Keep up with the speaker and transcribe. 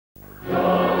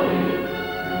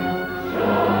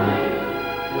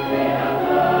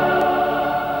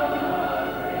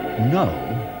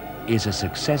Noel is a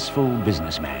successful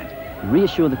businessman.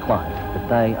 Reassure the client that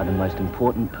they are the most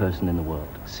important person in the world.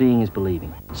 Seeing is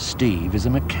believing. Steve is a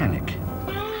mechanic.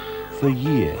 For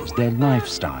years, their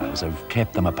lifestyles have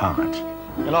kept them apart.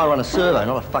 And I run a servo,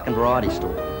 not a fucking variety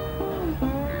store.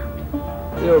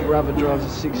 Your brother drives a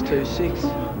 626.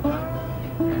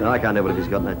 No, I can't help it if he's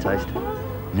got no taste.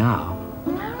 Now,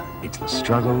 it's the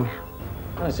struggle.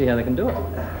 I don't see how they can do it.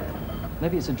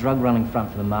 Maybe it's a drug-running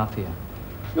front for the mafia.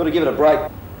 You ought to give it a break.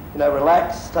 You know,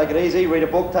 relax, take it easy, read a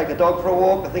book, take the dog for a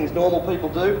walk, the things normal people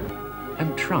do.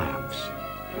 And triumphs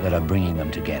that are bringing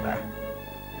them together.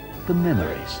 The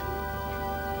memories.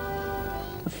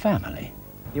 The family.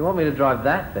 You want me to drive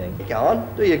that thing? You go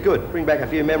on, do you good. Bring back a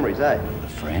few memories, eh? The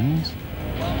friends.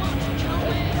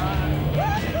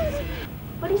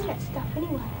 What is that stuff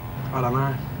anyway? I don't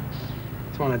know.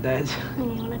 It's one of Dad's. Yeah,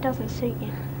 well, it doesn't suit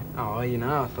you. Oh, you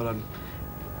know, I thought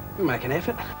I'd make an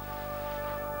effort.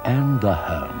 And the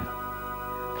home.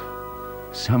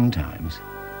 Sometimes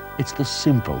it's the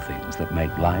simple things that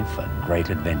make life a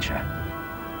great adventure.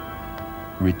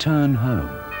 Return home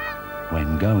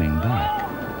when going back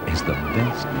is the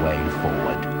best way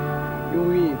forward. You're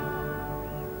weird.